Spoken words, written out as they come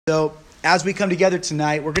So as we come together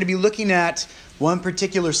tonight, we're going to be looking at one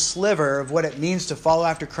particular sliver of what it means to follow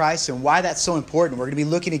after Christ and why that's so important. We're going to be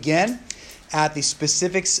looking again at the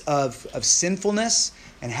specifics of sinfulness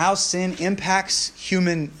and how sin impacts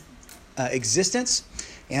human existence.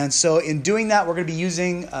 And so in doing that, we're going to be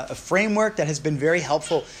using a framework that has been very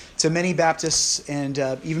helpful to many Baptists and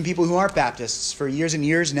even people who aren't Baptists for years and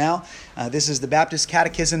years now. This is the Baptist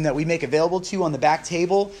Catechism that we make available to you on the back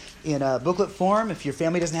table in a booklet form. If your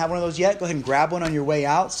family doesn't have one of those yet, go ahead and grab one on your way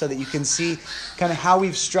out so that you can see kind of how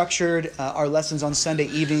we've structured our lessons on Sunday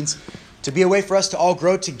evenings to be a way for us to all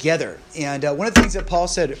grow together. And one of the things that Paul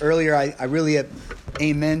said earlier, I really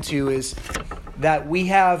amen to, is that we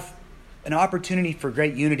have an opportunity for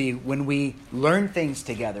great unity when we learn things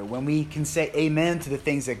together, when we can say amen to the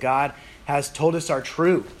things that God has told us are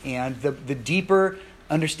true. And the deeper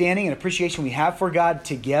understanding and appreciation we have for God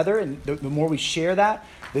together, and the more we share that,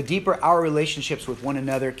 the deeper our relationships with one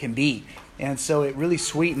another can be. And so it really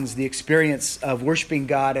sweetens the experience of worshiping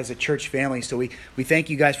God as a church family. So we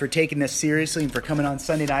thank you guys for taking this seriously and for coming on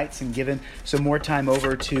Sunday nights and giving some more time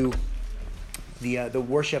over to the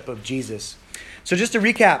worship of Jesus. So just to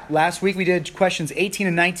recap, last week we did questions 18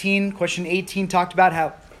 and 19. Question 18 talked about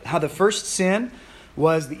how the first sin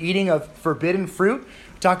was the eating of forbidden fruit.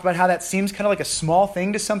 We talked about how that seems kind of like a small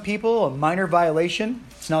thing to some people, a minor violation.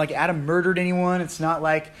 It's not like Adam murdered anyone. It's not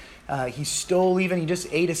like he stole even. He just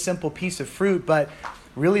ate a simple piece of fruit. But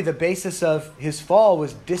really the basis of his fall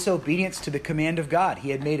was disobedience to the command of God. He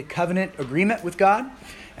had made a covenant agreement with God,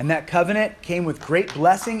 and that covenant came with great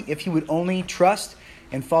blessing if he would only trust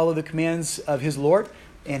and follow the commands of his Lord,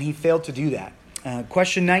 and he failed to do that.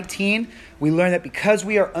 Question 19, we learned that because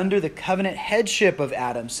we are under the covenant headship of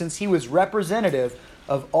Adam, since he was representative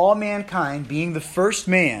of all mankind, being the first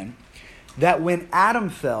man, that when Adam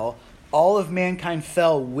fell, all of mankind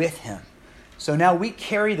fell with him. So now we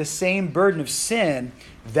carry the same burden of sin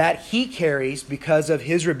that he carries because of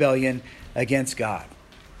his rebellion against God.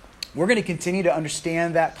 We're going to continue to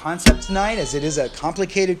understand that concept tonight, as it is a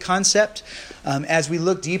complicated concept, as we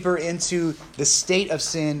look deeper into the state of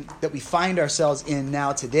sin that we find ourselves in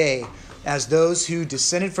now today, as those who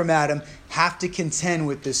descended from Adam have to contend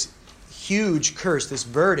with this huge curse, this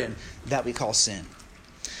burden that we call sin.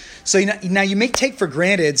 So now you may take for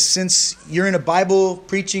granted, since you're in a Bible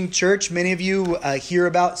preaching church, many of you hear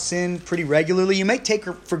about sin pretty regularly, you may take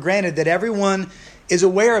for granted that everyone is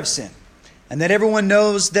aware of sin. And that everyone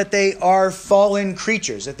knows that they are fallen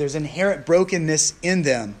creatures, that there's inherent brokenness in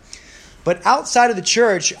them. But outside of the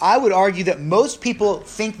church, I would argue that most people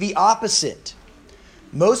think the opposite.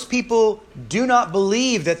 Most people do not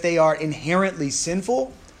believe that they are inherently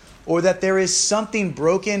sinful, or that there is something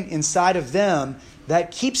broken inside of them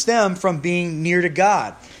that keeps them from being near to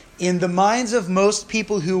God. In the minds of most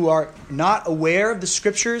people who are not aware of the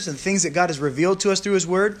Scriptures and things that God has revealed to us through His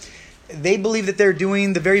Word, they believe that they're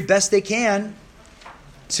doing the very best they can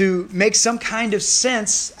to make some kind of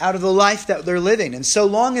sense out of the life that they're living. And so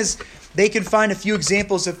long as they can find a few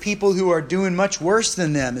examples of people who are doing much worse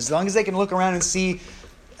than them, as long as they can look around and see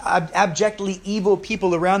abjectly evil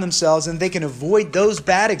people around themselves and they can avoid those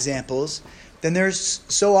bad examples, then they're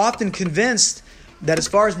so often convinced that as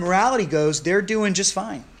far as morality goes, they're doing just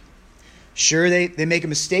fine. Sure, they make a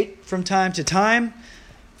mistake from time to time,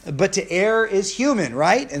 but to err is human,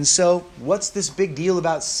 right? And so what's this big deal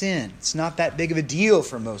about sin? It's not that big of a deal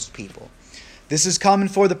for most people. This is common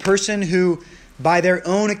for the person who, by their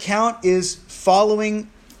own account, is following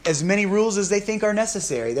as many rules as they think are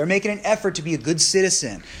necessary. They're making an effort to be a good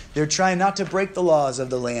citizen. They're trying not to break the laws of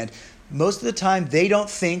the land. Most of the time, they don't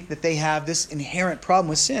think that they have this inherent problem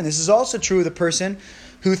with sin. This is also true of the person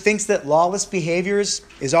who thinks that lawless behavior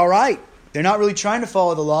is all right. They're not really trying to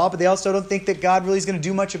follow the law, but they also don't think that God really is going to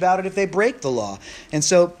do much about it if they break the law. And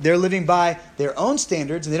so they're living by their own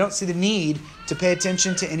standards, and they don't see the need to pay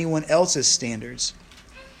attention to anyone else's standards.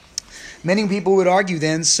 Many people would argue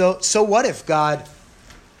then, so what if God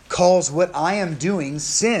calls what I am doing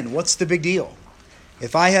sin? What's the big deal?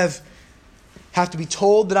 If I have to be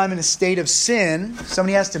told that I'm in a state of sin,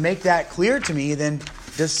 somebody has to make that clear to me, then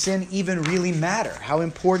does sin even really matter? How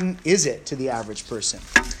important is it to the average person?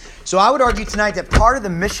 So I would argue tonight that part of the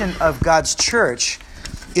mission of God's church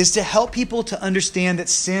is to help people to understand that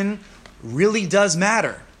sin really does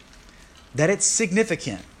matter, that it's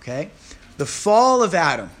significant, okay? The fall of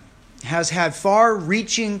Adam has had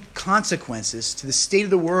far-reaching consequences to the state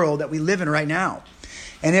of the world that we live in right now.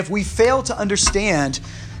 And if we fail to understand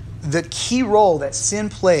the key role that sin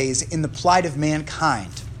plays in the plight of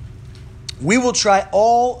mankind, we will try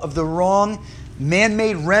all of the wrong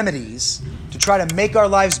man-made remedies to try to make our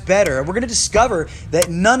lives better, we're going to discover that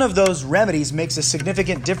none of those remedies makes a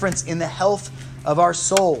significant difference in the health of our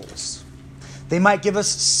souls. They might give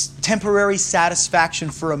us temporary satisfaction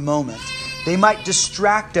for a moment. They might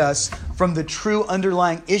distract us from the true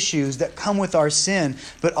underlying issues that come with our sin.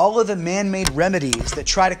 But all of the man-made remedies that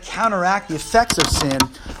try to counteract the effects of sin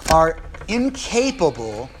are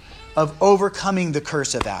incapable of overcoming the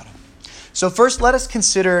curse of Adam. So first, let us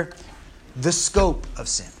consider the scope of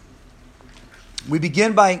sin. We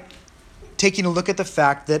begin by taking a look at the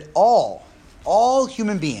fact that all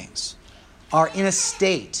human beings are in a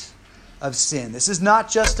state of sin. This is not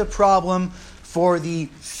just a problem for the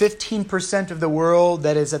 15% of the world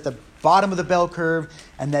that is at the bottom of the bell curve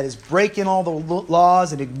and that is breaking all the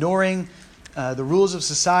laws and ignoring the rules of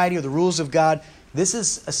society or the rules of God. This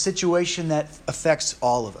is a situation that affects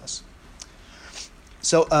all of us.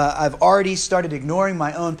 So I've already started ignoring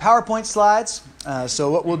my own PowerPoint slides. So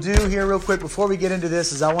what we'll do here real quick before we get into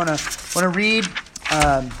this is I want to read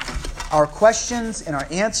our questions and our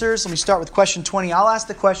answers. Let me start with question 20. I'll ask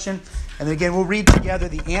the question, and then again we'll read together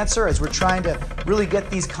the answer as we're trying to really get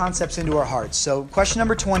these concepts into our hearts. So question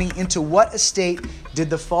number 20, into what estate did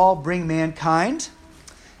the fall bring mankind?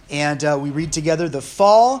 And we read together, the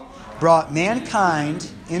fall brought mankind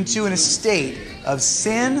into an estate of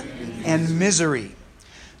sin and misery.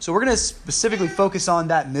 So we're going to specifically focus on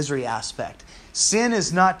that misery aspect. Sin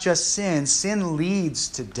is not just sin. Sin leads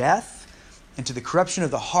to death and to the corruption of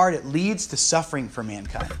the heart. It leads to suffering for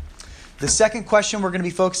mankind. The second question we're going to be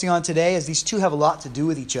focusing on today, as these two have a lot to do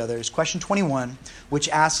with each other, is question 21, which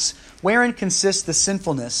asks, wherein consists the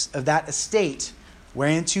sinfulness of that estate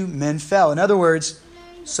whereinto men fell? In other words,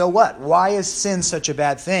 so what? Why is sin such a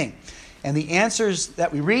bad thing? And the answers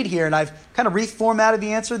that we read here, and I've kind of reformatted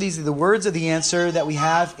the answer. These are the words of the answer that we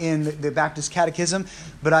have in the Baptist Catechism,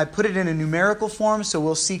 but I put it in a numerical form, so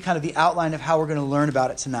we'll see kind of the outline of how we're going to learn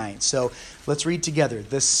about it tonight. So let's read together.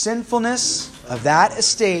 The sinfulness of that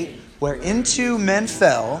estate whereinto men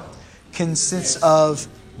fell consists of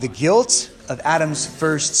the guilt of Adam's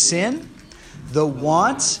first sin, the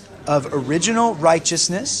want of original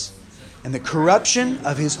righteousness, and the corruption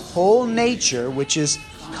of his whole nature, which is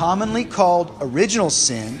commonly called original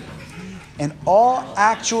sin, and all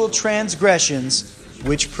actual transgressions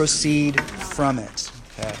which proceed from it.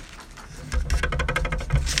 Okay.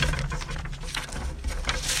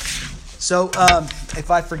 So if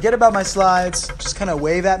I forget about my slides, just kind of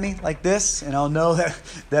wave at me like this, and I'll know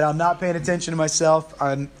that I'm not paying attention to myself.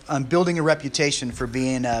 I'm building a reputation for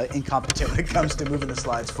being incompetent when it comes to moving the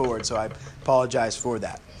slides forward, so I apologize for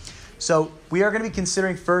that. So we are going to be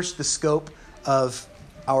considering first the scope of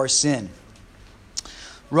our sin.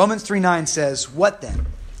 Romans 3:9 says, what then?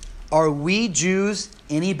 Are we Jews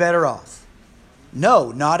any better off?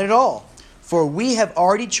 No, not at all. For we have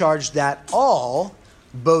already charged that all,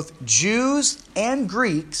 both Jews and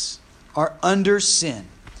Greeks, are under sin.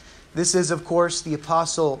 This is, of course, the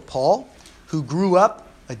Apostle Paul, who grew up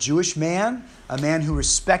a Jewish man, a man who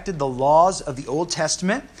respected the laws of the Old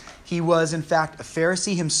Testament. He was, in fact, a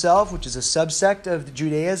Pharisee himself, which is a subsect of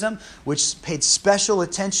Judaism, which paid special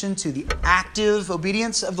attention to the active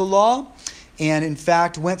obedience of the law, and, in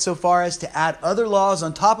fact, went so far as to add other laws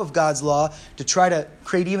on top of God's law to try to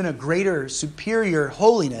create even a greater, superior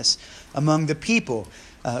holiness among the people.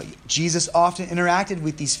 Jesus often interacted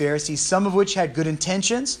with these Pharisees, some of which had good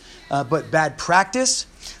intentions, but bad practice,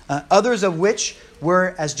 others of which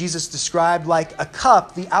were, as Jesus described, like a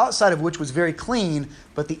cup, the outside of which was very clean,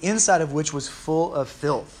 but the inside of which was full of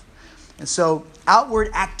filth. And so outward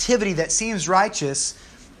activity that seems righteous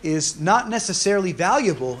is not necessarily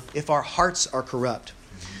valuable if our hearts are corrupt.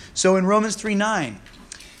 So in Romans 3:9,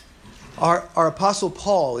 our Apostle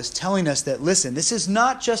Paul is telling us that, listen, this is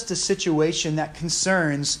not just a situation that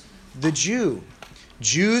concerns the Jew.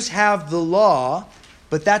 Jews have the law,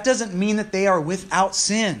 but that doesn't mean that they are without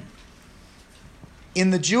sin.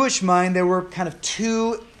 In the Jewish mind, there were kind of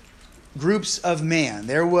two groups of man.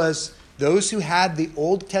 There was those who had the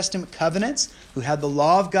Old Testament covenants, who had the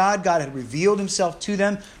law of God. God had revealed himself to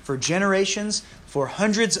them for generations. For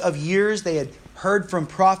hundreds of years, they had heard from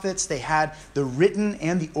prophets. They had the written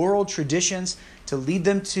and the oral traditions to lead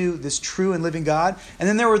them to this true and living God. And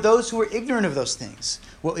then there were those who were ignorant of those things,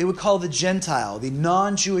 what we would call the Gentile, the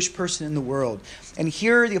non-Jewish person in the world. And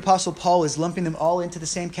here the Apostle Paul is lumping them all into the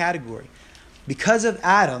same category. Because of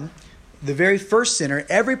Adam, the very first sinner,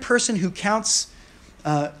 every person who counts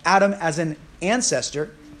Adam as an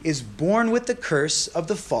ancestor is born with the curse of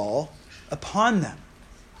the fall upon them.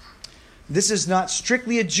 This is not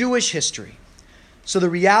strictly a Jewish history. So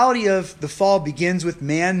the reality of the fall begins with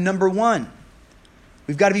man number one.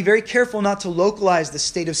 We've got to be very careful not to localize the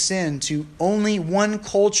state of sin to only one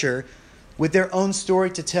culture with their own story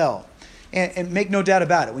to tell. And make no doubt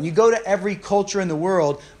about it, when you go to every culture in the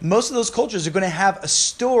world, most of those cultures are going to have a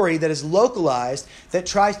story that is localized that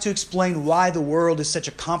tries to explain why the world is such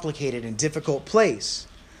a complicated and difficult place.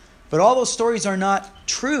 But all those stories are not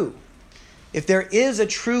true. If there is a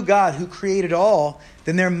true God who created all,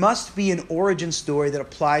 then there must be an origin story that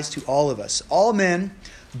applies to all of us. All men,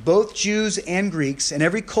 both Jews and Greeks, and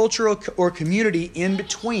every culture or community in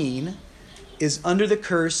between is under the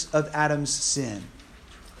curse of Adam's sin.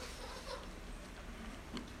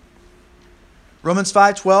 Romans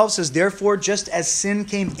 5:12 says, "Therefore, just as sin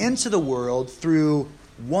came into the world through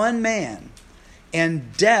one man,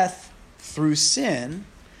 and death through sin,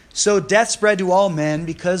 so death spread to all men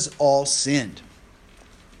because all sinned."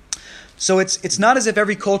 So it's not as if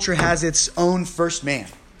every culture has its own first man,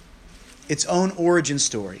 its own origin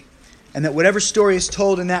story, and that whatever story is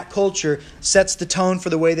told in that culture sets the tone for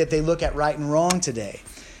the way that they look at right and wrong today.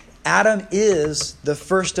 Adam is the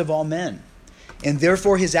first of all men, and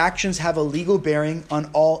therefore his actions have a legal bearing on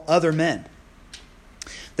all other men.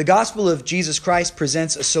 The gospel of Jesus Christ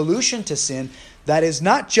presents a solution to sin that is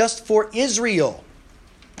not just for Israel,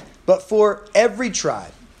 but for every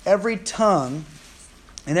tribe, every tongue,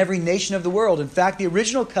 and every nation of the world. In fact, the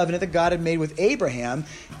original covenant that God had made with Abraham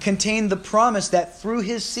contained the promise that through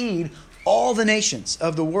his seed, all the nations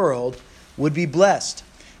of the world would be blessed.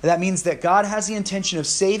 That means that God has the intention of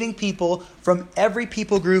saving people from every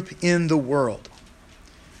people group in the world.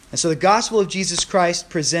 And so the gospel of Jesus Christ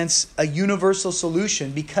presents a universal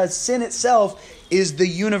solution because sin itself is the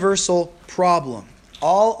universal problem.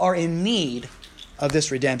 All are in need of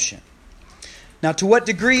this redemption. Now, to what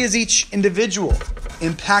degree is each individual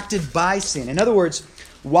impacted by sin? In other words,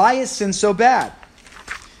 why is sin so bad?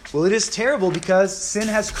 Well, it is terrible because sin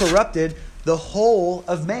has corrupted the whole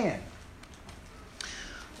of man.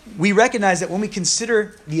 We recognize that when we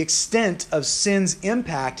consider the extent of sin's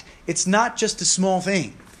impact, it's not just a small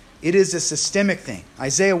thing. It is a systemic thing.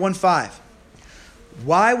 Isaiah 1:5.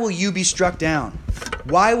 "Why will you be struck down?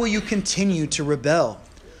 Why will you continue to rebel?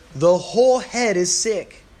 The whole head is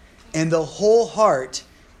sick, and the whole heart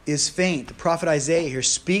is faint." The prophet Isaiah here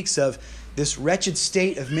speaks of this wretched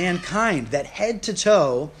state of mankind, that head to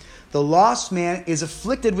toe, the lost man is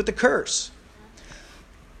afflicted with the curse.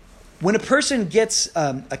 When a person gets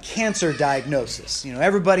a cancer diagnosis,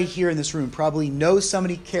 everybody here in this room probably knows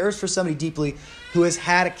somebody, cares for somebody deeply who has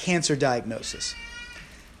had a cancer diagnosis.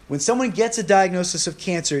 When someone gets a diagnosis of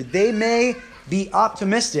cancer, they may be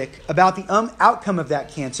optimistic about the outcome of that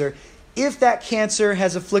cancer if that cancer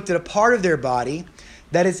has afflicted a part of their body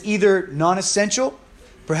that is either non-essential,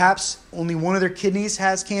 perhaps only one of their kidneys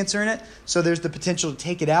has cancer in it, so there's the potential to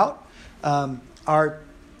take it out.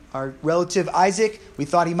 Our relative Isaac, we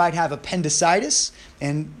thought he might have appendicitis,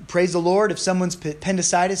 and praise the Lord, if someone's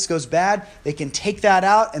appendicitis goes bad, they can take that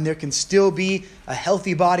out and there can still be a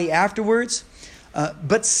healthy body afterwards.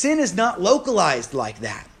 But sin is not localized like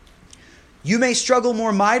that. You may struggle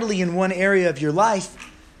more mightily in one area of your life,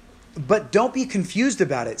 but don't be confused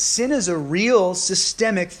about it. Sin is a real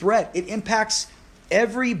systemic threat. It impacts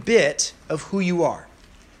every bit of who you are.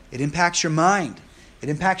 It impacts your mind. It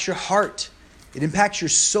impacts your heart. It impacts your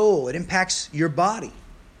soul. It impacts your body.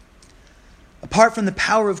 Apart from the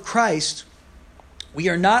power of Christ, we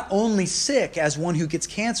are not only sick as one who gets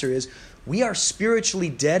cancer is, we are spiritually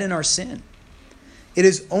dead in our sin. It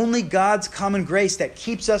is only God's common grace that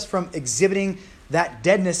keeps us from exhibiting that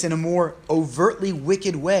deadness in a more overtly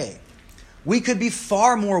wicked way. We could be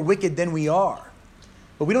far more wicked than we are,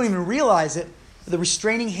 but we don't even realize it. The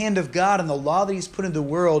restraining hand of God and the law that He's put into the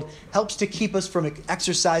world helps to keep us from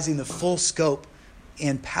exercising the full scope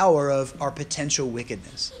and power of our potential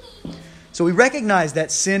wickedness. So we recognize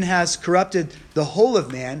that sin has corrupted the whole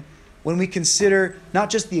of man when we consider not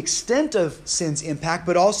just the extent of sin's impact,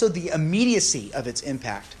 but also the immediacy of its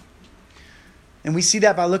impact. And we see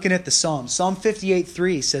that by looking at the Psalms. Psalm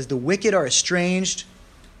 58:3 says, "The wicked are estranged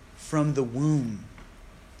from the womb."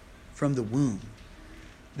 From the womb.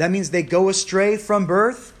 That means they go astray from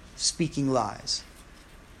birth, speaking lies.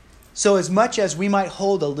 So as much as we might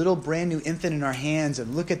hold a little brand new infant in our hands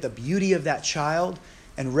and look at the beauty of that child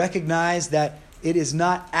and recognize that it is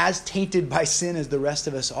not as tainted by sin as the rest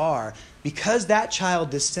of us are, because that child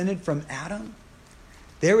descended from Adam,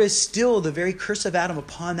 there is still the very curse of Adam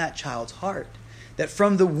upon that child's heart. That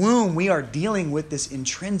from the womb we are dealing with this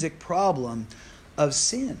intrinsic problem of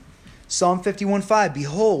sin. Psalm 51:5,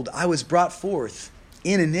 "Behold, I was brought forth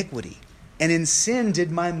in iniquity, and in sin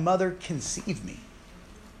did my mother conceive me."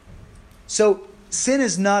 So sin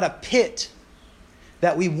is not a pit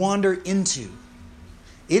that we wander into.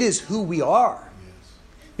 It is who we are.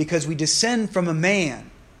 Because we descend from a man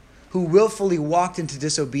who willfully walked into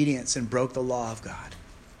disobedience and broke the law of God.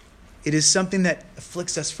 It is something that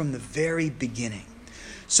afflicts us from the very beginning.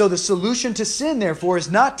 So the solution to sin, therefore, is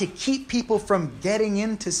not to keep people from getting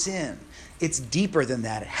into sin. It's deeper than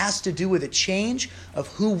that. It has to do with a change of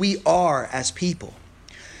who we are as people.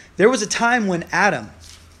 There was a time when Adam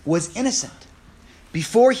was innocent.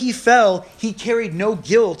 Before he fell, he carried no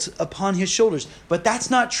guilt upon his shoulders. But that's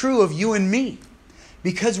not true of you and me.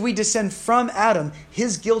 Because we descend from Adam,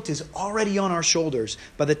 his guilt is already on our shoulders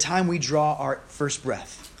by the time we draw our first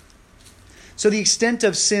breath. So the extent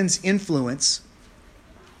of sin's influence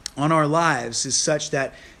on our lives is such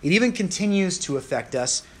that it even continues to affect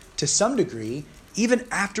us to some degree, even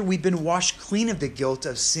after we've been washed clean of the guilt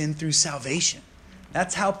of sin through salvation.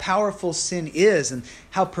 That's how powerful sin is and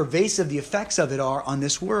how pervasive the effects of it are on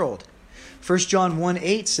this world. 1 John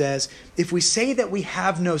 1:8 says, if we say that we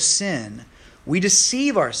have no sin, we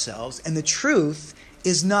deceive ourselves and the truth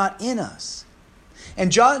is not in us.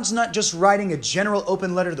 And John's not just writing a general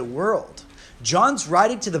open letter to the world. John's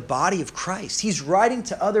writing to the body of Christ. He's writing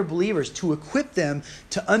to other believers to equip them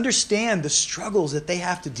to understand the struggles that they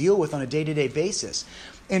have to deal with on a day-to-day basis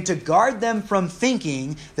and to guard them from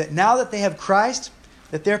thinking that now that they have Christ,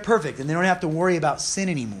 that they're perfect and they don't have to worry about sin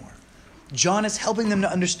anymore. John is helping them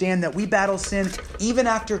to understand that we battle sin even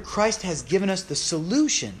after Christ has given us the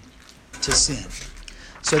solution to sin.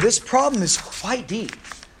 So this problem is quite deep,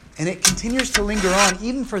 and it continues to linger on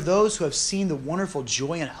even for those who have seen the wonderful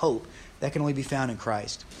joy and hope that can only be found in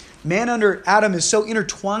Christ. Man under Adam is so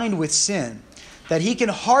intertwined with sin that he can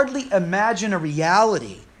hardly imagine a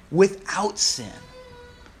reality without sin.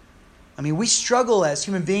 I mean, we struggle as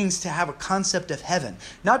human beings to have a concept of heaven,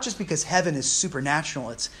 not just because heaven is supernatural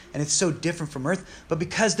and it's so different from earth, but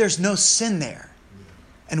because there's no sin there.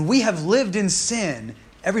 And we have lived in sin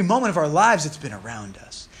every moment of our lives. It's been around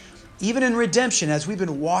us. Even in redemption, as we've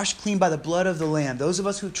been washed clean by the blood of the Lamb, those of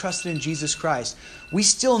us who have trusted in Jesus Christ, we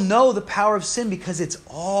still know the power of sin because it's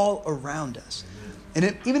all around us.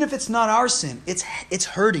 And even if it's not our sin, it's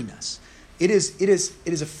hurting us. It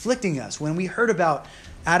is afflicting us. When we heard about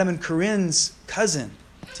Adam and Corinne's cousin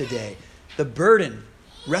today, the burden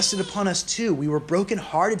rested upon us too. We were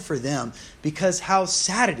brokenhearted for them because how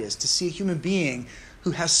sad it is to see a human being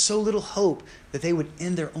who has so little hope that they would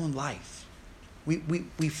end their own life. We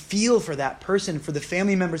feel for that person, for the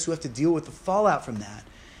family members who have to deal with the fallout from that,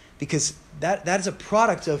 because that is a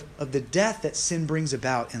product of the death that sin brings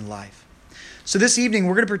about in life. So this evening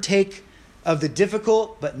we're going to partake of the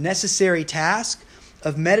difficult but necessary task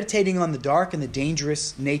of meditating on the dark and the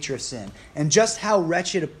dangerous nature of sin, and just how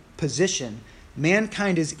wretched a position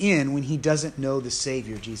mankind is in when he doesn't know the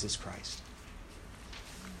Savior, Jesus Christ.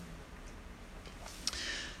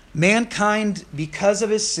 Mankind, because of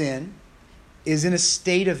his sin, is in a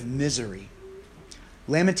state of misery.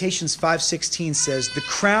 Lamentations 5:16 says, "The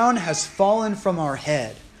crown has fallen from our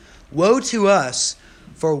head. Woe to us,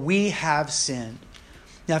 for we have sinned."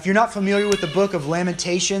 Now, if you're not familiar with the book of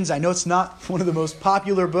Lamentations, I know it's not one of the most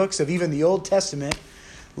popular books of even the Old Testament.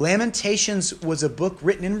 Lamentations was a book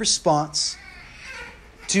written in response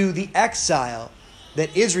to the exile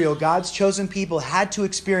that Israel, God's chosen people, had to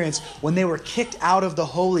experience when they were kicked out of the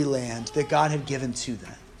Holy Land that God had given to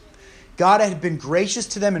them. God had been gracious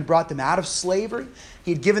to them and brought them out of slavery.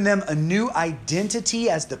 He'd given them a new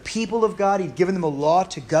identity as the people of God. He'd given them a law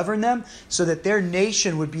to govern them so that their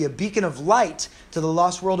nation would be a beacon of light to the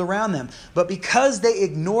lost world around them. But because they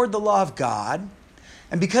ignored the law of God,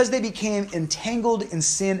 and because they became entangled in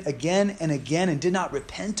sin again and again and did not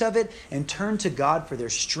repent of it and turn to God for their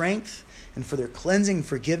strength and for their cleansing and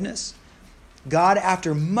forgiveness, God,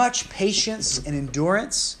 after much patience and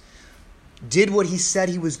endurance, did what he said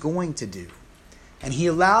he was going to do. And he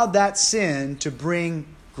allowed that sin to bring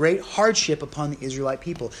great hardship upon the Israelite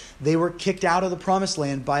people. They were kicked out of the promised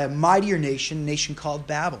land by a mightier nation, a nation called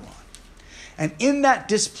Babylon. And in that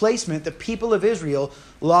displacement, the people of Israel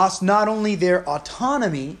lost not only their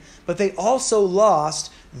autonomy, but they also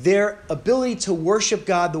lost their ability to worship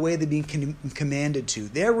God the way they'd been commanded to.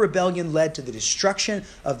 Their rebellion led to the destruction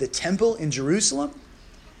of the temple in Jerusalem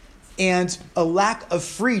and a lack of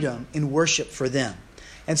freedom in worship for them.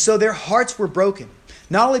 And so their hearts were broken,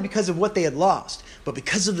 not only because of what they had lost, but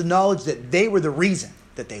because of the knowledge that they were the reason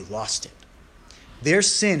that they lost it. Their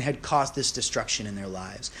sin had caused this destruction in their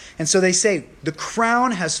lives. And so they say, "The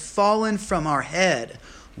crown has fallen from our head.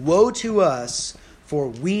 Woe to us, for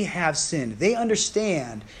we have sinned." They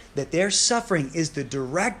understand that their suffering is the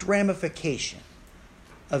direct ramification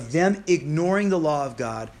of them ignoring the law of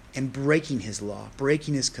God and breaking his law,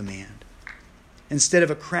 breaking his command. Instead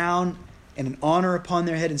of a crown and an honor upon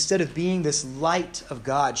their head. Instead of being this light of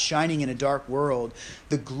God shining in a dark world,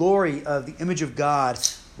 the glory of the image of God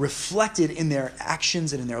reflected in their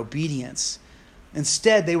actions and in their obedience.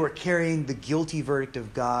 Instead, they were carrying the guilty verdict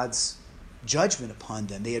of God's judgment upon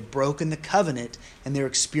them. They had broken the covenant, and they were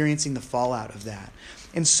experiencing the fallout of that.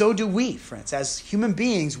 And so do we, friends. As human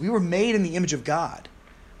beings, we were made in the image of God.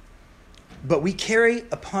 But we carry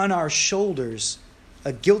upon our shoulders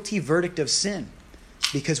a guilty verdict of sin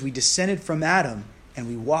because we descended from Adam and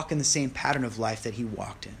we walk in the same pattern of life that he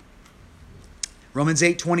walked in. Romans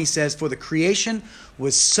 8:20 says, "For the creation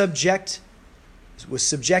was subjected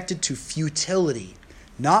to futility,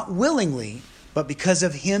 not willingly, but because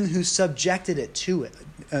of him who subjected it.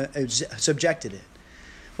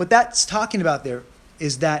 What that's talking about there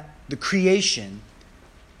is that the creation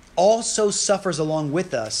also suffers along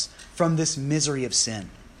with us from this misery of sin.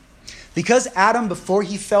 Because Adam, before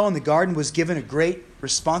he fell in the garden, was given a great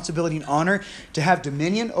responsibility and honor to have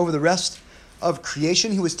dominion over the rest of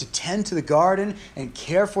creation. He was to tend to the garden and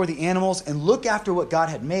care for the animals and look after what God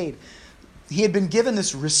had made. He had been given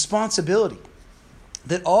this responsibility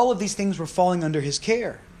that all of these things were falling under his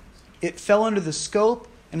care. It fell under the scope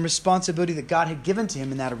and responsibility that God had given to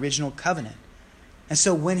him in that original covenant. And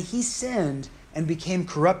so when he sinned and became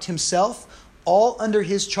corrupt himself, all under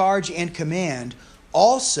his charge and command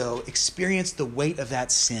also experienced the weight of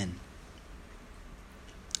that sin.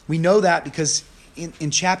 We know that because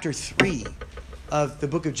in chapter 3 of the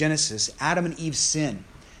book of Genesis, Adam and Eve sin.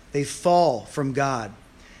 They fall from God.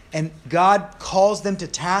 And God calls them to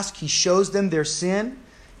task. He shows them their sin.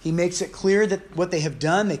 He makes it clear that what they have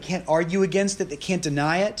done, they can't argue against it. They can't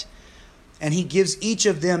deny it. And he gives each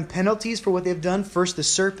of them penalties for what they've done. First the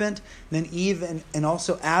serpent, then Eve, and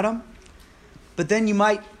also Adam. But then you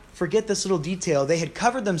might forget this little detail. They had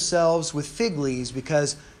covered themselves with fig leaves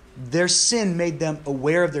because their sin made them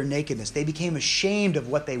aware of their nakedness. They became ashamed of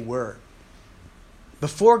what they were.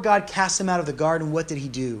 Before God cast them out of the garden, what did he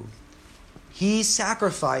do? He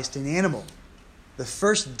sacrificed an animal, the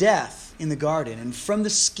first death in the garden. And from the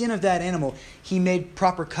skin of that animal, he made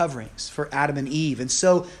proper coverings for Adam and Eve. And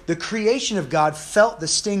so the creation of God felt the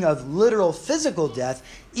sting of literal physical death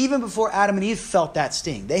even before Adam and Eve felt that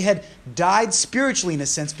sting. They had died spiritually in a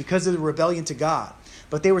sense because of the rebellion to God,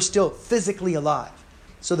 but they were still physically alive.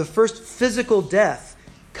 So the first physical death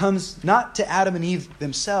comes not to Adam and Eve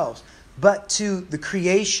themselves, but to the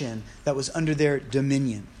creation that was under their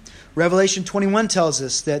dominion. Revelation 21 tells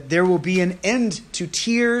us that there will be an end to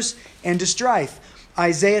tears and to strife.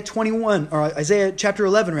 Isaiah chapter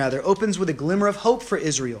 11 opens with a glimmer of hope for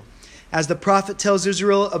Israel, as the prophet tells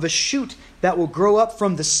Israel of a shoot that will grow up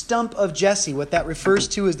from the stump of Jesse. What that refers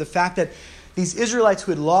to is the fact that these Israelites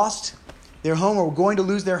who had lost their home or were going to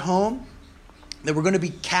lose their home, that were going to be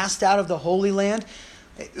cast out of the Holy Land,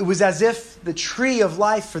 it was as if the tree of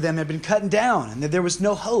life for them had been cut down and that there was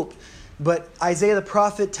no hope. But Isaiah the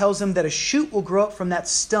prophet tells them that a shoot will grow up from that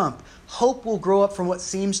stump. Hope will grow up from what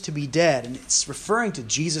seems to be dead. And it's referring to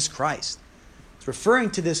Jesus Christ. It's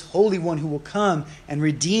referring to this Holy One who will come and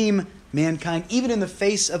redeem mankind, even in the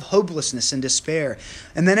face of hopelessness and despair.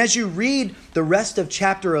 And then as you read the rest of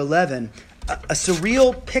chapter 11, a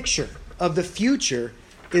surreal picture of the future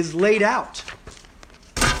is laid out.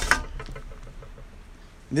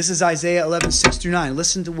 This is Isaiah 11, 6-9.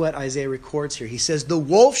 Listen to what Isaiah records here. He says, "The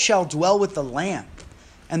wolf shall dwell with the lamb,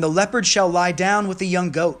 and the leopard shall lie down with the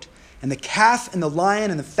young goat, and the calf and the lion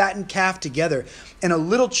and the fattened calf together, and a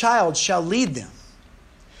little child shall lead them.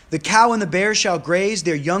 The cow and the bear shall graze,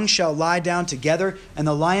 their young shall lie down together, and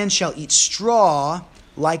the lion shall eat straw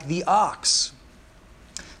like the ox.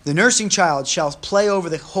 The nursing child shall play over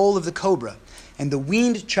the hole of the cobra, and the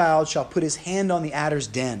weaned child shall put his hand on the adder's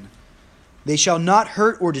den. They shall not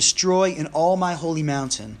hurt or destroy in all my holy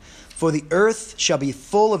mountain, for the earth shall be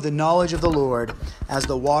full of the knowledge of the Lord as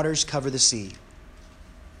the waters cover the sea."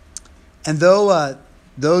 And though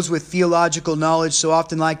those with theological knowledge so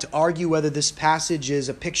often like to argue whether this passage is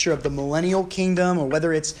a picture of the millennial kingdom or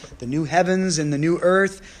whether it's the new heavens and the new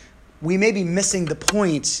earth, we may be missing the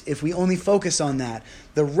point if we only focus on that.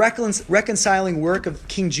 The reconciling work of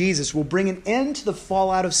King Jesus will bring an end to the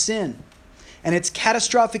fallout of sin and its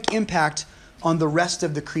catastrophic impact on the rest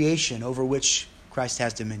of the creation over which Christ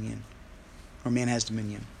has dominion, or man has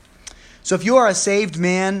dominion. So if you are a saved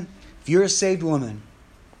man, if you're a saved woman,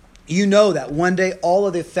 you know that one day all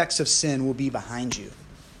of the effects of sin will be behind you.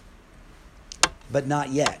 But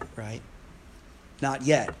not yet, right? Not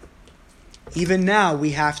yet. Even now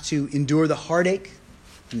we have to endure the heartache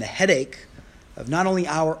and the headache of not only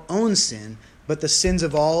our own sin, but the sins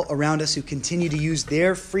of all around us who continue to use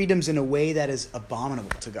their freedoms in a way that is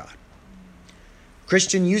abominable to God.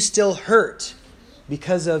 Christian, you still hurt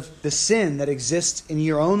because of the sin that exists in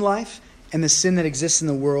your own life and the sin that exists in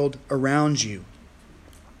the world around you.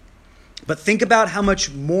 But think about how much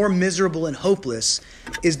more miserable and hopeless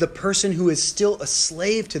is the person who is still a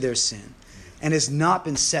slave to their sin and has not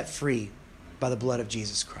been set free by the blood of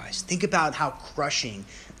Jesus Christ. Think about how crushing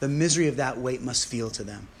the misery of that weight must feel to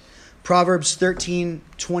them. Proverbs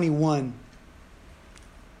 13:21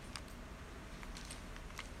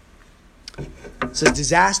 says,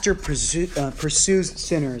 disaster pursues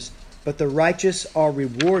sinners, but the righteous are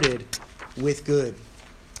rewarded with good.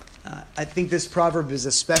 I think this proverb is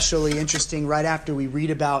especially interesting right after we read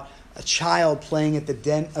about a child playing at the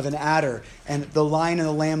den of an adder and the lion and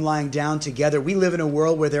the lamb lying down together. We live in a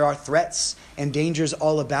world where there are threats and dangers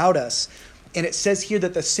all about us. And it says here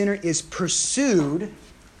that the sinner is pursued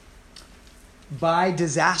by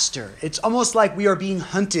disaster. It's almost like we are being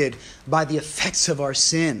hunted by the effects of our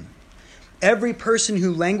sin. Every person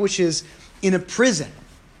who languishes in a prison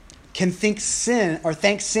can thank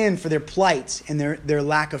sin for their plight and their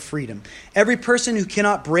lack of freedom. Every person who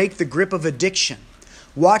cannot break the grip of addiction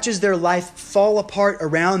watches their life fall apart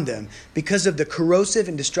around them because of the corrosive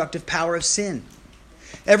and destructive power of sin.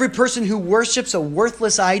 Every person who worships a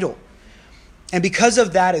worthless idol and because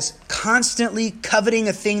of that is constantly coveting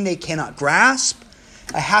a thing they cannot grasp,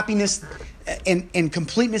 a happiness and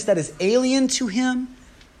completeness that is alien to him,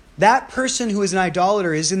 that person who is an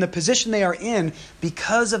idolater is in the position they are in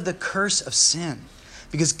because of the curse of sin.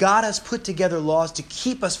 Because God has put together laws to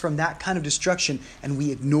keep us from that kind of destruction, and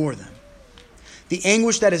we ignore them. The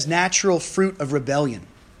anguish that is natural fruit of rebellion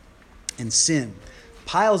and sin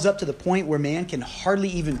piles up to the point where man can hardly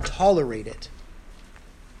even tolerate it.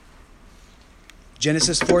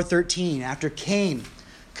 Genesis 4:13, after Cain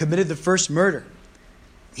committed the first murder,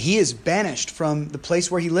 he is banished from the place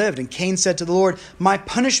where he lived. And Cain said to the Lord, my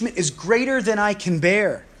punishment is greater than I can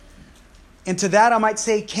bear. And to that I might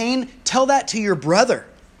say, Cain, tell that to your brother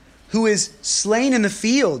who is slain in the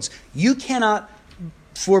fields. You cannot,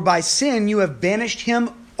 for by sin you have banished him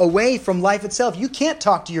away from life itself. You can't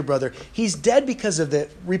talk to your brother. He's dead because of the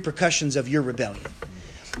repercussions of your rebellion.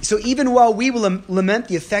 So even while we will lament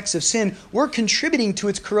the effects of sin, we're contributing to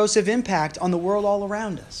its corrosive impact on the world all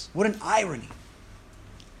around us. What an irony.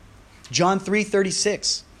 John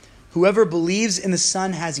 3:36, whoever believes in the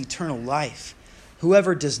Son has eternal life.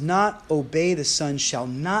 Whoever does not obey the Son shall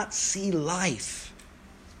not see life,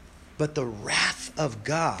 but the wrath of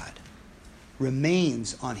God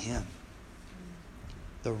remains on him.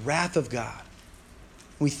 The wrath of God.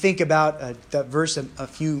 We think about that verse a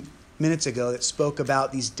few minutes ago that spoke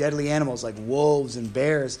about these deadly animals like wolves and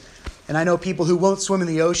bears. And I know people who won't swim in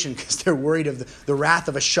the ocean because they're worried of the wrath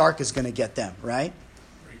of a shark is going to get them, right?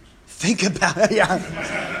 Think about it.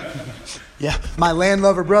 Yeah, my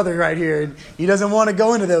landlubber brother right here. He doesn't want to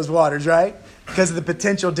go into those waters, right? Because of the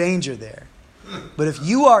potential danger there. But if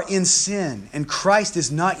you are in sin and Christ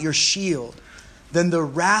is not your shield, then the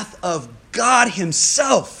wrath of God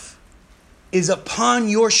himself is upon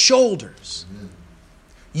your shoulders.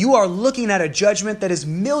 You are looking at a judgment that is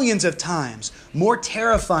millions of times more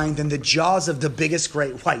terrifying than the jaws of the biggest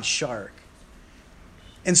great white shark.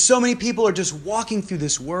 And so many people are just walking through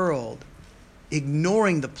this world,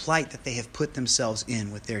 ignoring the plight that they have put themselves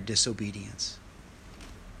in with their disobedience.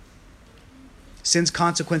 Sin's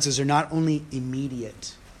consequences are not only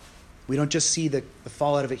immediate. We don't just see the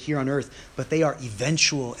fallout of it here on earth, but they are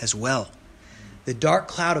eventual as well. The dark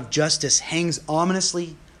cloud of justice hangs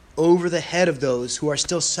ominously over the head of those who are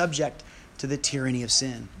still subject to the tyranny of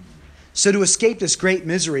sin. So to escape this great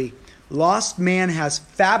misery, lost man has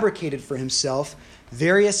fabricated for himself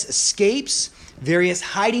various escapes, various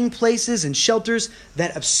hiding places and shelters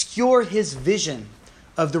that obscure his vision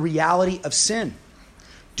of the reality of sin.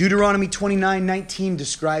 Deuteronomy 29:19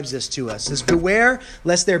 describes this to us. It says, beware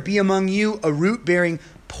lest there be among you a root bearing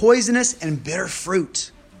poisonous and bitter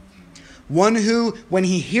fruit. One who, when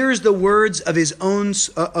he hears the words of his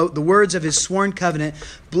sworn covenant,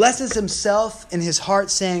 blesses himself in his heart,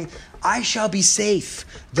 saying, I shall be safe,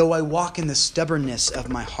 though I walk in the stubbornness of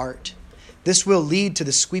my heart. This will lead to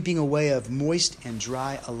the sweeping away of moist and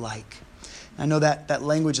dry alike. I know that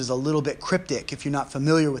language is a little bit cryptic if you're not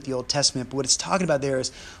familiar with the Old Testament, but what it's talking about there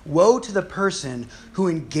is, woe to the person who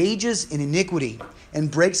engages in iniquity and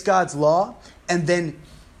breaks God's law and then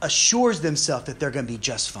assures themselves that they're going to be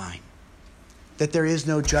just fine, that there is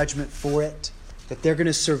no judgment for it, that they're going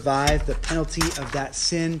to survive the penalty of that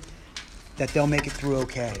sin, that they'll make it through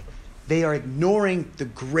okay. They are ignoring the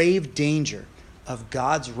grave danger of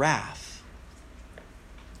God's wrath.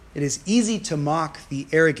 It is easy to mock the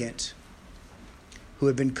arrogant who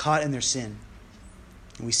have been caught in their sin.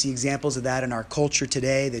 And we see examples of that in our culture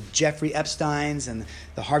today, the Jeffrey Epsteins and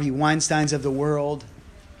the Harvey Weinsteins of the world.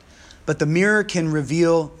 But the mirror can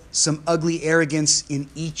reveal some ugly arrogance in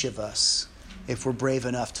each of us if we're brave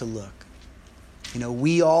enough to look.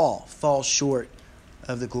 We all fall short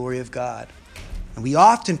of the glory of God. And we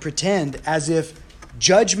often pretend as if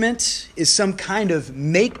judgment is some kind of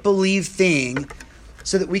make-believe thing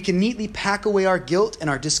so that we can neatly pack away our guilt and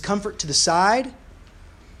our discomfort to the side.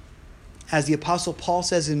 As the Apostle Paul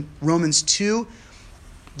says in Romans 2,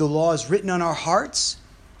 the law is written on our hearts,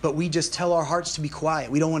 but we just tell our hearts to be quiet.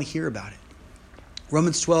 We don't want to hear about it.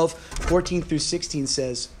 Romans 12, 14 through 16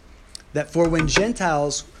 says that for when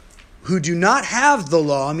Gentiles who do not have the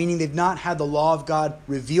law, meaning they've not had the law of God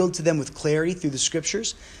revealed to them with clarity through the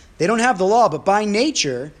Scriptures, they don't have the law, but by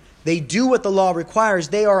nature they do what the law requires.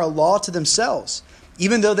 They are a law to themselves,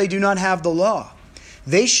 even though they do not have the law.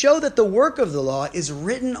 They show that the work of the law is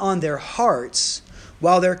written on their hearts,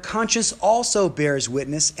 while their conscience also bears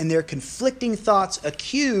witness, and their conflicting thoughts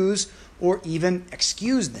accuse or even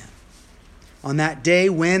excuse them. On that day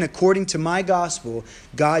when, according to my gospel,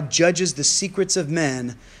 God judges the secrets of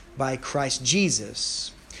men by Christ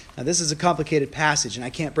Jesus. Now, this is a complicated passage, and I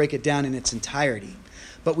can't break it down in its entirety.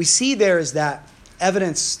 But we see there is that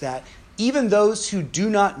evidence that even those who do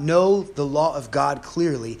not know the law of God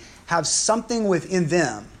clearly have something within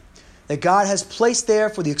them that God has placed there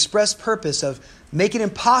for the express purpose of making it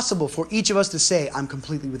impossible for each of us to say, I'm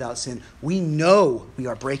completely without sin. We know we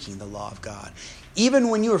are breaking the law of God. Even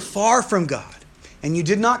when you are far from God and you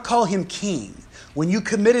did not call him king, when you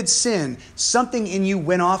committed sin, something in you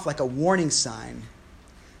went off like a warning sign.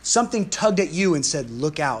 Something tugged at you and said,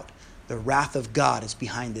 look out, the wrath of God is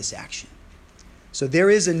behind this action. So there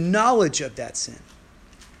is a knowledge of that sin.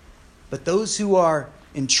 But those who are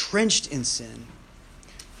entrenched in sin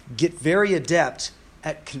get very adept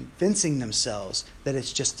at convincing themselves that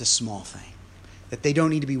it's just a small thing, that they don't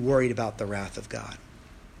need to be worried about the wrath of God.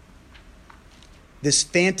 This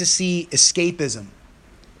fantasy escapism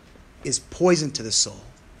is poison to the soul.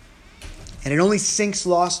 And it only sinks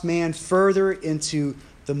lost man further into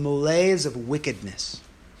the malaise of wickedness.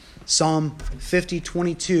 Psalm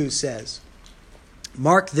 50:22 says,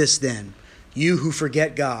 mark this then, you who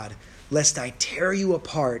forget God, lest I tear you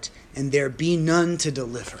apart and there be none to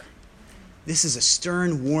deliver. This is a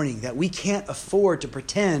stern warning that we can't afford to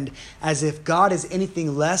pretend as if God is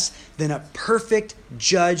anything less than a perfect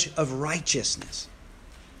judge of righteousness.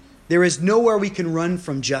 There is nowhere we can run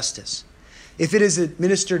from justice if it is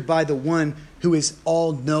administered by the one who is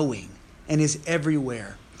all-knowing and is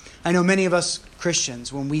everywhere. I know many of us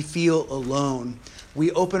Christians, when we feel alone,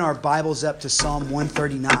 we open our Bibles up to Psalm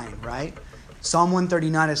 139, right? Psalm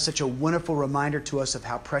 139 is such a wonderful reminder to us of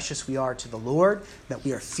how precious we are to the Lord, that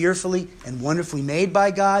we are fearfully and wonderfully made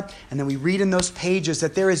by God, and then we read in those pages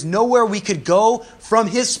that there is nowhere we could go from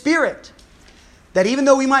His Spirit. That even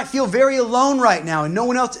though we might feel very alone right now and no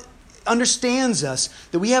one else understands us,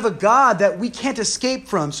 that we have a God that we can't escape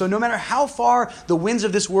from. So no matter how far the winds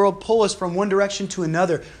of this world pull us from one direction to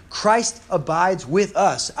another, Christ abides with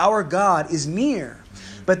us. Our God is near.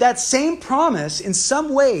 But that same promise, in some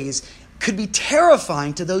ways, could be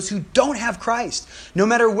terrifying to those who don't have Christ. No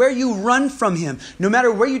matter where you run from Him, no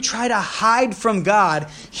matter where you try to hide from God,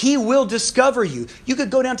 He will discover you. You could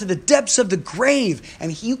go down to the depths of the grave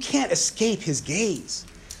and you can't escape His gaze.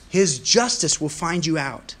 His justice will find you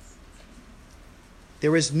out.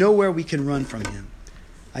 There is nowhere we can run from Him.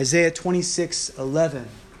 Isaiah 26:11.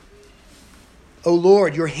 O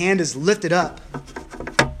Lord, your hand is lifted up,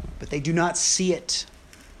 but they do not see it.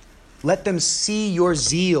 Let them see your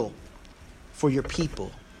zeal for your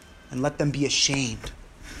people, and let them be ashamed.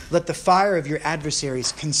 Let the fire of your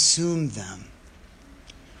adversaries consume them.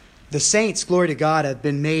 The saints, glory to God, have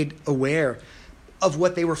been made aware of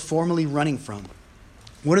what they were formerly running from.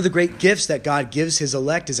 One of the great gifts that God gives His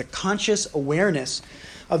elect is a conscious awareness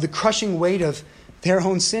of the crushing weight of their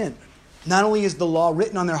own sin. Not only is the law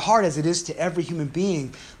written on their heart as it is to every human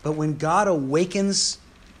being, but when God awakens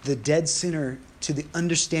the dead sinner to the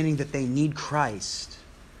understanding that they need Christ,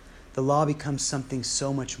 the law becomes something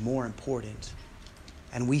so much more important.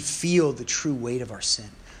 And we feel the true weight of our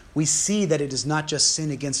sin. We see that it is not just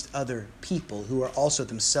sin against other people who are also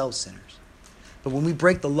themselves sinners. But when we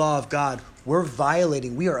break the law of God, we're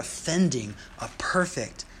violating, we are offending a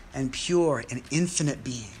perfect and pure and infinite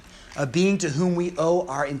being, a being to whom we owe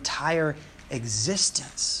our entire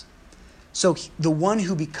existence. So the one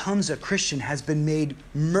who becomes a Christian has been made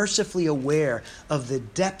mercifully aware of the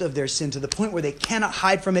depth of their sin to the point where they cannot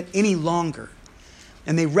hide from it any longer.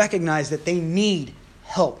 And they recognize that they need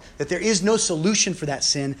help, that there is no solution for that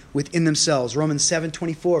sin within themselves. Romans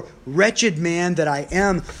 7:24, wretched man that I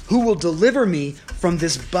am, who will deliver me from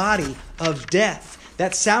this body of death?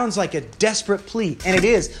 That sounds like a desperate plea, and it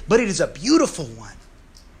is, but it is a beautiful one.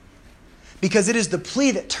 Because it is the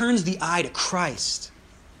plea that turns the eye to Christ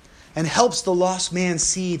and helps the lost man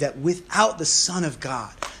see that without the Son of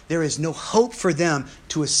God, there is no hope for them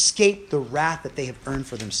to escape the wrath that they have earned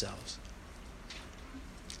for themselves.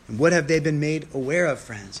 And what have they been made aware of,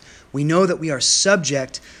 friends? We know that we are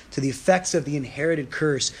subject to the effects of the inherited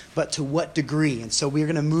curse, but to what degree? And so we're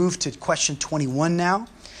going to move to question 21 now,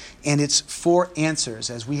 and it's 4 answers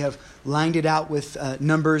as we have lined it out with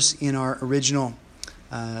numbers in our original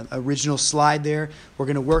slide there. We're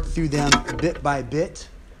going to work through them bit by bit.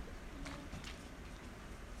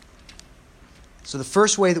 So the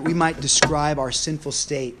first way that we might describe our sinful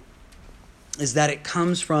state is that it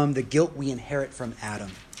comes from the guilt we inherit from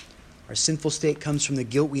Adam. Our sinful state comes from the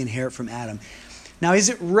guilt we inherit from Adam. Now, is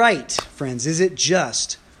it right, friends, is it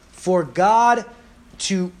just for God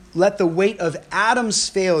to let the weight of Adam's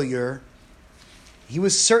failure, he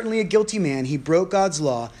was certainly a guilty man, he broke God's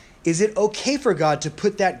law, is it okay for God to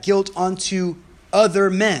put that guilt onto other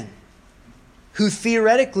men who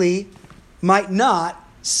theoretically might not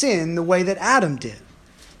sin the way that Adam did?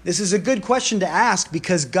 This is a good question to ask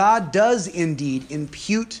because God does indeed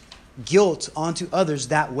impute guilt onto others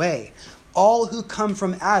that way. All who come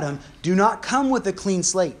from Adam do not come with a clean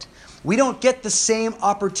slate. We don't get the same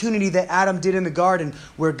opportunity that Adam did in the garden,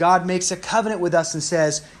 where God makes a covenant with us and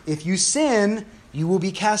says, if you sin, you will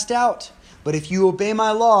be cast out. But if you obey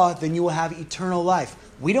my law, then you will have eternal life.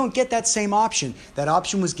 We don't get that same option. That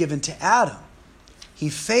option was given to Adam. He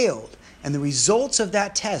failed. And the results of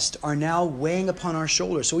that test are now weighing upon our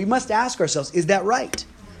shoulders. So we must ask ourselves, is that right?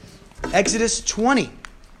 Exodus 20,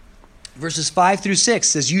 verses 5 through 6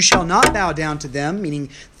 says, you shall not bow down to them, meaning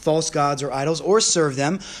false gods or idols, or serve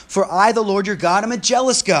them. For I, the Lord your God, am a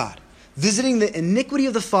jealous God, visiting the iniquity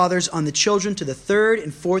of the fathers on the children to the 3rd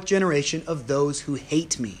and 4th generation of those who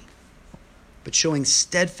hate me, but showing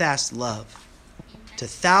steadfast love to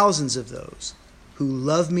thousands of those who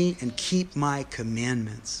love me and keep my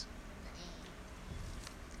commandments.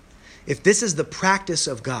 If this is the practice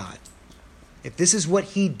of God, if this is what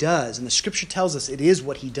he does, and the scripture tells us it is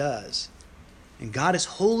what he does, and God is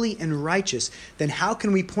holy and righteous, then how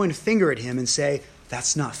can we point a finger at him and say,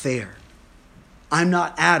 that's not fair? I'm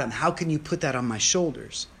not Adam. How can you put that on my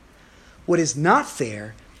shoulders? What is not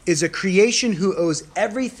fair is a creation who owes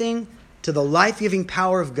everything to the life-giving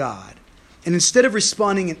power of God, and instead of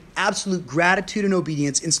responding in absolute gratitude and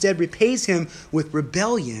obedience, instead repays him with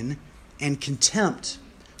rebellion and contempt.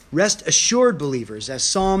 Rest assured, believers, as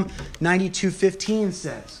Psalm 92:15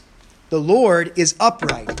 says, the Lord is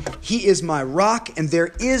upright. He is my rock, and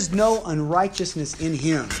there is no unrighteousness in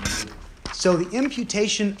him. So the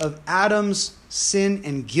imputation of Adam's sin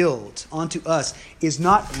and guilt onto us is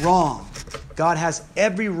not wrong. God has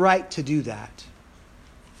every right to do that.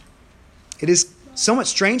 It is somewhat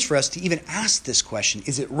strange for us to even ask this question,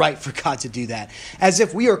 is it right for God to do that? As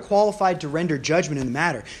if we are qualified to render judgment in the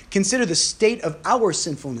matter. Consider the state of our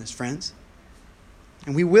sinfulness, friends.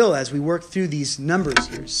 And we will as we work through these numbers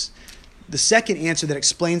here. The second answer that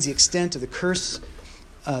explains the extent of the curse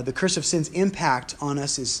of sin's impact on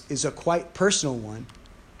us is a quite personal one.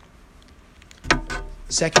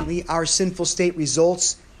 Secondly, our sinful state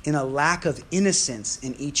results in a lack of innocence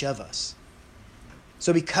in each of us.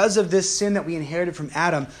 So because of this sin that we inherited from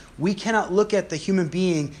Adam, we cannot look at the human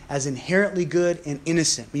being as inherently good and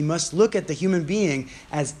innocent. We must look at the human being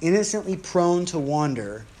as innocently prone to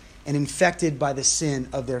wander and infected by the sin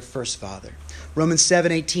of their first father. Romans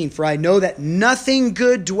 7:18, for I know that nothing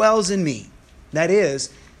good dwells in me, that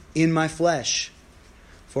is, in my flesh.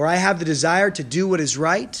 For I have the desire to do what is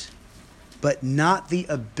right, but not the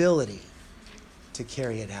ability to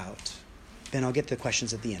carry it out. Ben, I'll get to the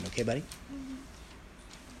questions at the end, okay, buddy?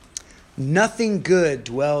 Nothing good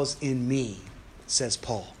dwells in me, says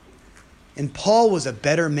Paul. And Paul was a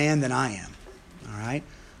better man than I am. All right?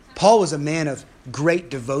 Paul was a man of great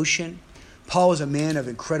devotion. Paul was a man of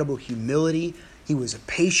incredible humility. He was a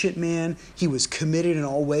patient man. He was committed in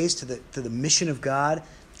all ways to the mission of God.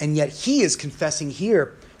 And yet he is confessing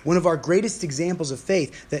here, one of our greatest examples of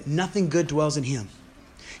faith, that nothing good dwells in him.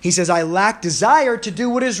 He says, I lack desire to do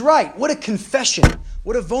what is right. What a confession.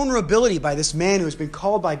 What a vulnerability by this man who has been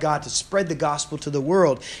called by God to spread the gospel to the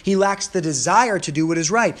world. He lacks the desire to do what is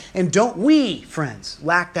right. And don't we, friends,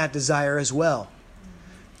 lack that desire as well?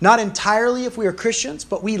 Not entirely if we are Christians,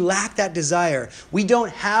 but we lack that desire. We don't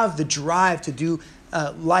have the drive to do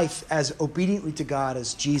life as obediently to God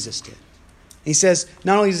as Jesus did. He says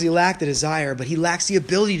not only does he lack the desire, but he lacks the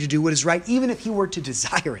ability to do what is right, even if he were to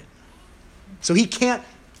desire it. So he can't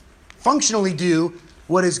functionally do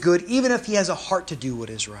what is good, even if he has a heart to do what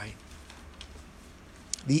is right.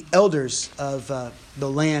 The elders of the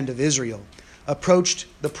land of Israel approached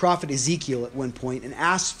the prophet Ezekiel at one point and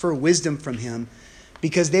asked for wisdom from him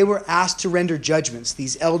because they were asked to render judgments.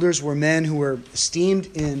 These elders were men who were esteemed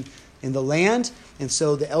in the land, and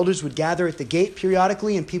so the elders would gather at the gate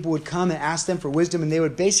periodically, and people would come and ask them for wisdom, and they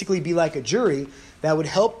would basically be like a jury that would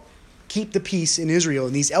help keep the peace in Israel.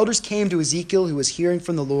 And these elders came to Ezekiel, who was hearing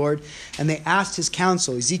from the Lord, and they asked his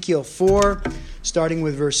counsel. Ezekiel 4, starting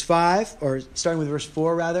with verse 4,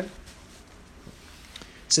 It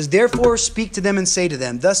says, "Therefore speak to them and say to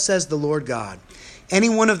them, Thus says the Lord God, any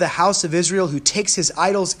one of the house of Israel who takes his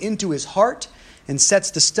idols into his heart and sets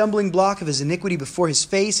the stumbling block of his iniquity before his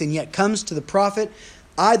face, and yet comes to the prophet,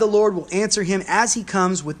 I, the Lord, will answer him as he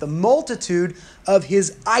comes with the multitude of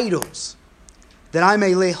his idols, that I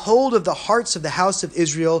may lay hold of the hearts of the house of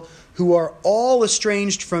Israel, who are all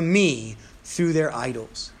estranged from me through their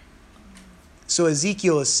idols." So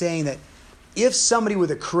Ezekiel is saying that if somebody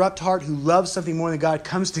with a corrupt heart who loves something more than God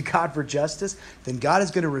comes to God for justice, then God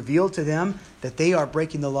is going to reveal to them that they are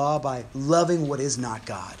breaking the law by loving what is not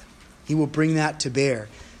God. He will bring that to bear.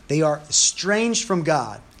 They are estranged from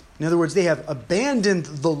God. In other words, they have abandoned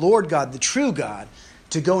the Lord God, the true God,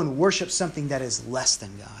 to go and worship something that is less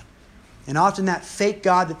than God. And often that fake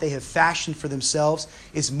God that they have fashioned for themselves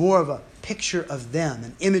is more of a picture of them,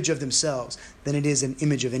 an image of themselves, than it is an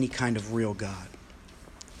image of any kind of real God.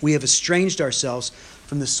 We have estranged ourselves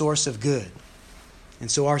from the source of good.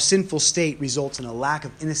 And so our sinful state results in a lack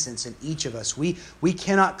of innocence in each of us. We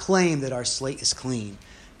cannot claim that our slate is clean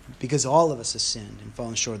because all of us have sinned and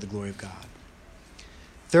fallen short of the glory of God.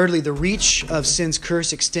 Thirdly, the reach of sin's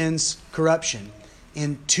curse extends corruption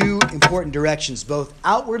in two important directions, both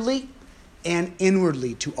outwardly and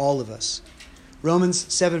inwardly to all of us. Romans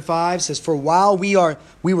 7:5 says, "For while we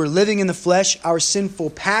were living in the flesh, our sinful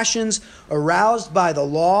passions, aroused by the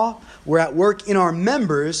law, were at work in our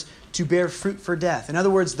members to bear fruit for death." In other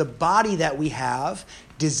words, the body that we have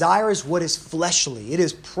desires what is fleshly. It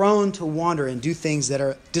is prone to wander and do things that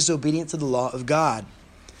are disobedient to the law of God.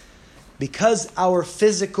 Because our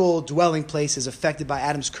physical dwelling place is affected by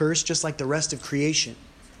Adam's curse, just like the rest of creation,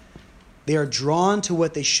 they are drawn to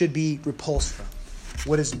what they should be repulsed from.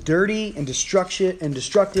 What is dirty and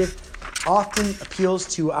destructive often appeals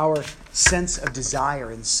to our sense of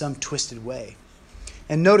desire in some twisted way.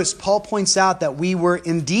 And notice, Paul points out that we were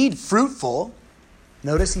indeed fruitful.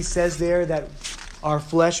 Notice he says there that our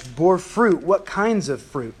flesh bore fruit. What kinds of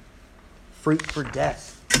fruit? Fruit for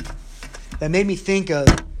death. That made me think of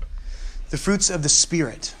the fruits of the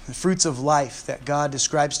Spirit, the fruits of life that God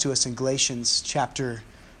describes to us in Galatians chapter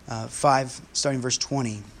 5, starting verse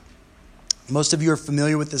 20. Most of you are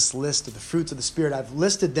familiar with this list of the fruits of the Spirit. I've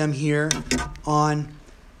listed them here on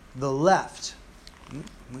the left.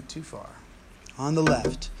 Went too far. On the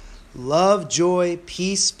left. Love, joy,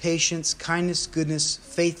 peace, patience, kindness, goodness,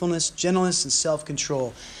 faithfulness, gentleness, and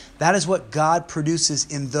self-control. That is what God produces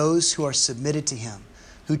in those who are submitted to Him,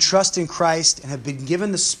 who trust in Christ and have been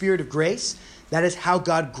given the Spirit of grace. That is how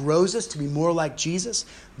God grows us to be more like Jesus.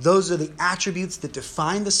 Those are the attributes that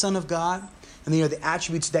define the Son of God. And they are the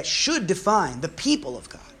attributes that should define the people of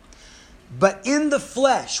God. But in the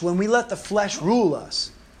flesh, when we let the flesh rule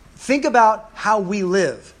us, think about how we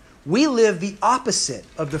live. We live the opposite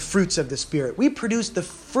of the fruits of the Spirit. We produce the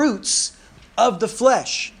fruits of the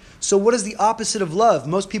flesh. So what is the opposite of love?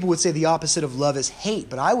 Most people would say the opposite of love is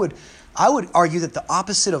hate. But I would argue that the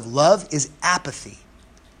opposite of love is apathy.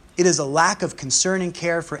 It is a lack of concern and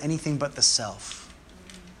care for anything but the self.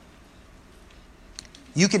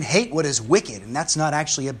 You can hate what is wicked, and that's not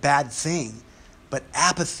actually a bad thing. But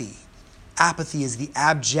apathy is the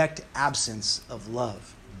abject absence of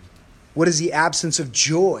love. What is the absence of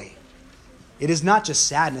joy? It is not just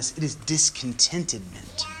sadness, it is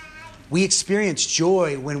discontentment. We experience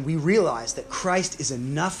joy when we realize that Christ is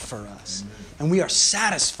enough for us, and we are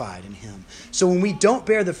satisfied in Him. So when we don't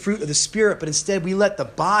bear the fruit of the Spirit, but instead we let the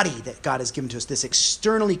body that God has given to us, this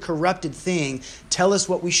externally corrupted thing, tell us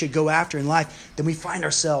what we should go after in life, then we find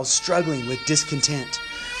ourselves struggling with discontent.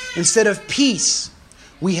 Instead of peace,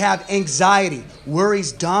 we have anxiety.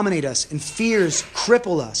 Worries dominate us and fears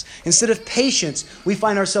cripple us. Instead of patience, we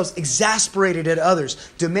find ourselves exasperated at others,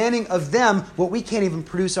 demanding of them what we can't even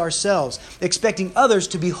produce ourselves, expecting others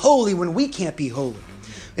to be holy when we can't be holy.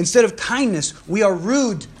 Instead of kindness, we are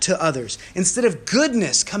rude to others. Instead of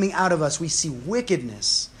goodness coming out of us, we see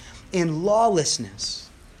wickedness and lawlessness.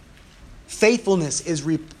 Faithfulness is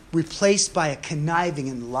replaced by a conniving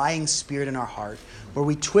and lying spirit in our heart, where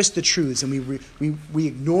we twist the truths and we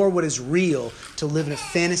ignore what is real to live in a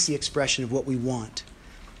fantasy expression of what we want.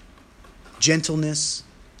 Gentleness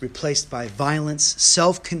replaced by violence.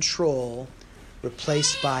 Self-control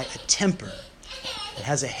replaced by a temper that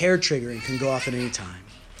has a hair trigger and can go off at any time.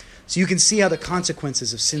 So you can see how the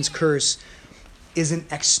consequences of sin's curse is an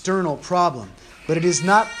external problem. But it is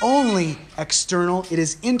not only external, it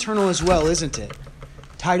is internal as well, isn't it?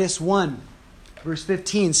 Titus 1, verse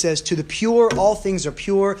 15 says, "To the pure all things are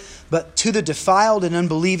pure, but to the defiled and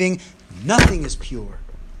unbelieving nothing is pure.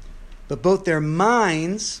 But both their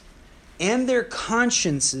minds and their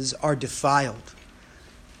consciences are defiled."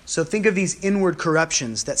 So think of these inward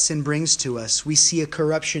corruptions that sin brings to us. We see a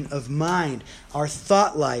corruption of mind. Our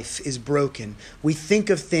thought life is broken. We think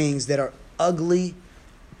of things that are ugly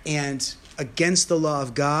and against the law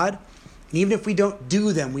of God. And even if we don't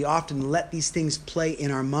do them, we often let these things play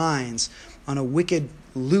in our minds on a wicked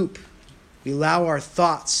loop. We allow our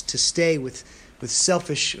thoughts to stay with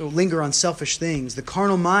selfish, or linger on selfish things. The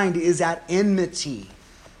carnal mind is at enmity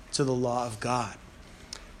to the law of God.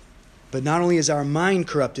 But not only is our mind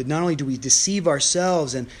corrupted, not only do we deceive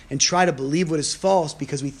ourselves and try to believe what is false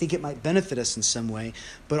because we think it might benefit us in some way,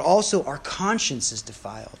 but also our conscience is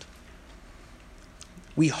defiled.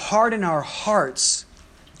 We harden our hearts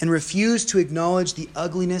and refuse to acknowledge the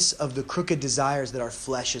ugliness of the crooked desires that our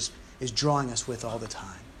flesh is drawing us with all the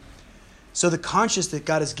time. So the conscience that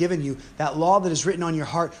God has given you, that law that is written on your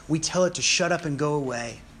heart, we tell it to shut up and go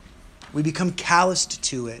away. We become calloused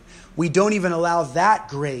to it. We don't even allow that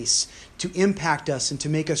grace to impact us and to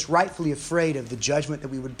make us rightfully afraid of the judgment that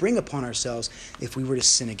we would bring upon ourselves if we were to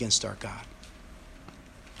sin against our God.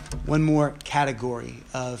 One more category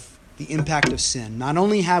of the impact of sin. Not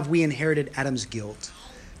only have we inherited Adam's guilt,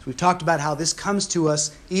 so we've talked about how this comes to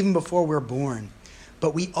us even before we're born,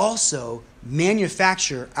 but we also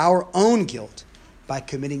manufacture our own guilt by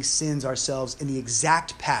committing sins ourselves in the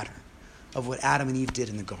exact pattern of what Adam and Eve did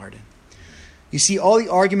in the garden. You see, all the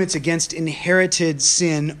arguments against inherited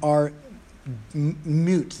sin are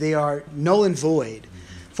mute. They are null and void.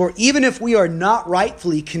 For even if we are not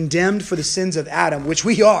rightfully condemned for the sins of Adam, which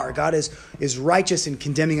we are, God is righteous in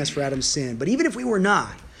condemning us for Adam's sin, but even if we were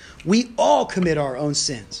not, we all commit our own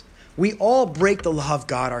sins. We all break the law of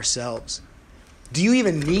God ourselves. Do you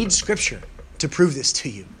even need Scripture to prove this to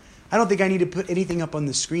you? I don't think I need to put anything up on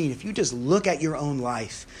the screen. If you just look at your own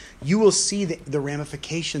life, you will see the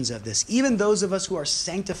ramifications of this. Even those of us who are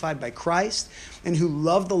sanctified by Christ and who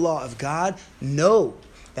love the law of God know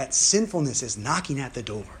that sinfulness is knocking at the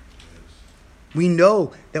door. We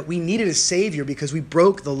know that we needed a Savior because we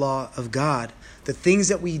broke the law of God. The things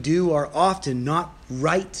that we do are often not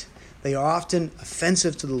right. They are often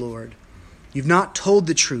offensive to the Lord. You've not told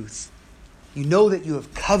the truth. You know that you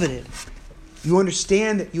have coveted. You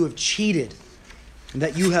understand that you have cheated and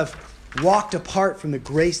that you have walked apart from the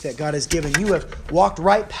grace that God has given. You have walked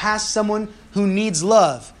right past someone who needs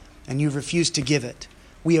love and you've refused to give it.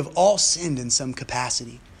 We have all sinned in some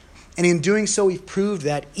capacity. And in doing so, we've proved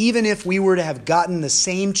that even if we were to have gotten the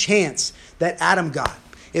same chance that Adam got,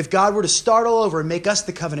 if God were to start all over and make us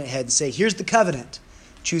the covenant head and say, here's the covenant,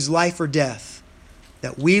 choose life or death,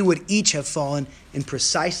 that we would each have fallen in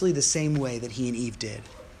precisely the same way that he and Eve did.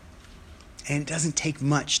 And it doesn't take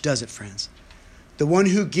much, does it, friends? The one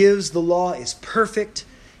who gives the law is perfect.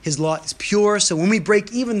 His law is pure. So when we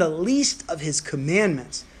break even the least of his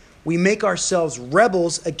commandments, we make ourselves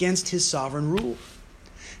rebels against his sovereign rule.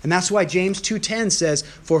 And that's why James 2:10 says,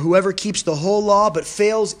 "For whoever keeps the whole law but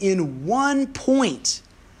fails in one point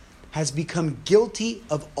has become guilty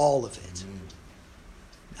of all of it."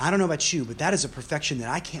 I don't know about you, but that is a perfection that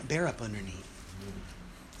I can't bear up underneath.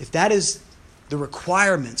 If that is the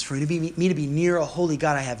requirements for me to be near a holy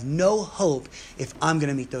God, I have no hope if I'm going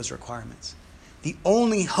to meet those requirements. The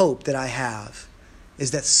only hope that I have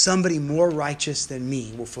is that somebody more righteous than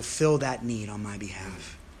me will fulfill that need on my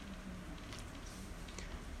behalf.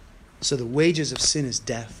 So the wages of sin is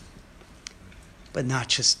death, but not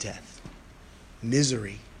just death.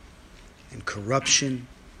 Misery and corruption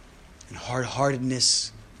and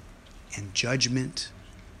hard-heartedness and judgment.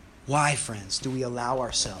 Why, friends, do we allow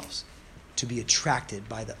ourselves to be attracted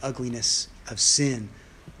by the ugliness of sin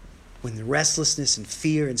when the restlessness and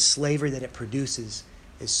fear and slavery that it produces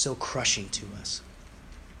is so crushing to us?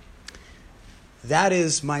 That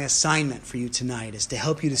is my assignment for you tonight, is to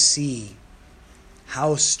help you to see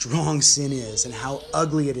how strong sin is and how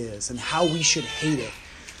ugly it is and how we should hate it.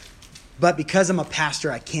 But because I'm a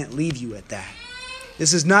pastor, I can't leave you at that.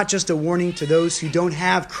 This is not just a warning to those who don't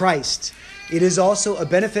have Christ. It is also a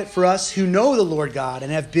benefit for us who know the Lord God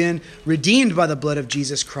and have been redeemed by the blood of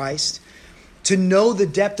Jesus Christ to know the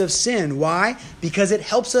depth of sin. Why? Because it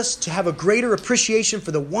helps us to have a greater appreciation for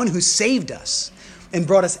the one who saved us and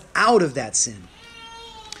brought us out of that sin.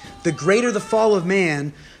 The greater the fall of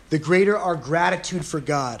man, the greater our gratitude for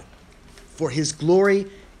God, for his glory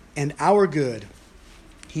and our good.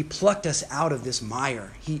 He plucked us out of this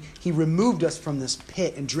mire. He removed us from this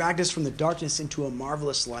pit and dragged us from the darkness into a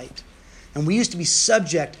marvelous light. And we used to be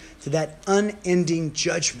subject to that unending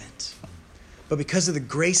judgment. But because of the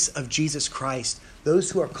grace of Jesus Christ, those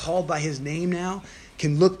who are called by his name now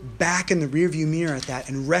can look back in the rearview mirror at that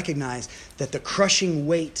and recognize that the crushing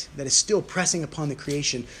weight that is still pressing upon the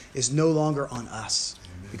creation is no longer on us,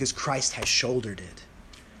 because Christ has shouldered it.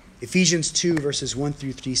 Ephesians 2 verses 1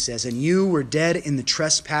 through 3 says, "And you were dead in the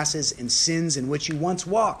trespasses and sins in which you once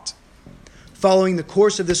walked, following the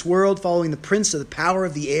course of this world, following the prince of the power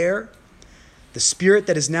of the air, the spirit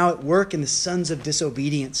that is now at work in the sons of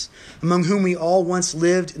disobedience, among whom we all once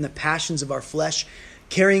lived in the passions of our flesh,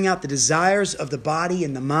 carrying out the desires of the body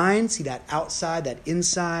and the mind," see that outside, that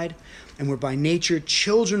inside, "and were by nature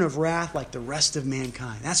children of wrath like the rest of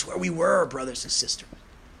mankind." That's where we were, brothers and sisters.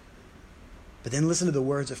 But then listen to the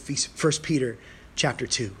words of 1 Peter chapter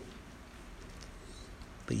 2.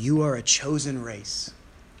 "But you are a chosen race.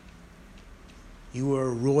 You are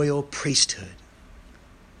a royal priesthood,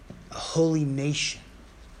 a holy nation,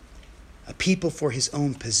 a people for his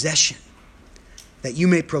own possession, that you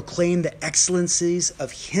may proclaim the excellencies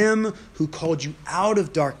of him who called you out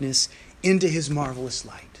of darkness into his marvelous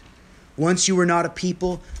light. Once you were not a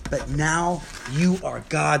people, but now you are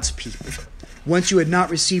God's people. Once you had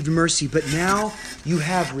not received mercy, but now you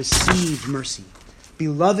have received mercy.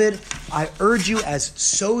 Beloved, I urge you as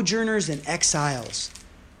sojourners and exiles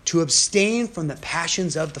to abstain from the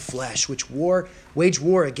passions of the flesh, which wage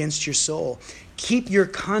war against your soul. Keep your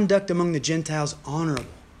conduct among the Gentiles honorable,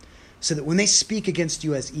 so that when they speak against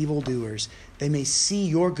you as evildoers, they may see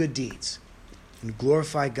your good deeds and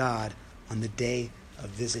glorify God on the day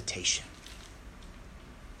of visitation."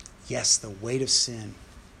 Yes, the weight of sin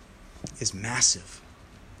is massive,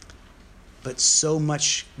 but so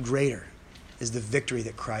much greater is the victory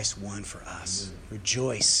that Christ won for us. Amen.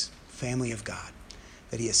 Rejoice, family of God,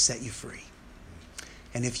 that he has set you free.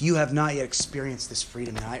 And if you have not yet experienced this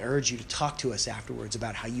freedom, then I urge you to talk to us afterwards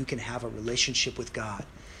about how you can have a relationship with God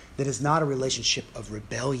that is not a relationship of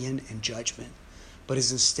rebellion and judgment, but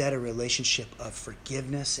is instead a relationship of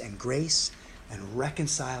forgiveness and grace and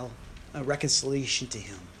reconciliation to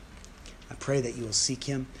him. I pray that you will seek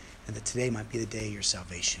him and that today might be the day of your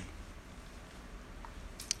salvation.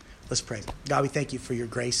 Let's pray. God, we thank you for your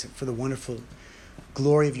grace and for the wonderful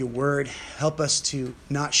glory of your word. Help us to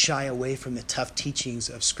not shy away from the tough teachings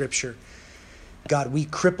of Scripture. God, we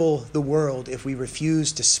cripple the world if we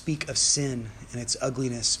refuse to speak of sin and its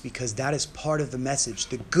ugliness, because that is part of the message.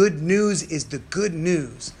 The good news is the good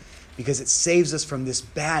news because it saves us from this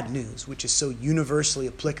bad news, which is so universally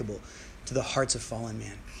applicable to the hearts of fallen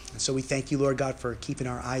men. And so we thank you, Lord God, for keeping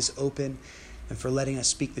our eyes open and for letting us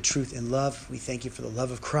speak the truth in love. We thank you for the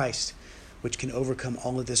love of Christ, which can overcome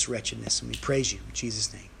all of this wretchedness. And we praise you in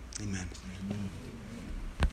Jesus' name. Amen.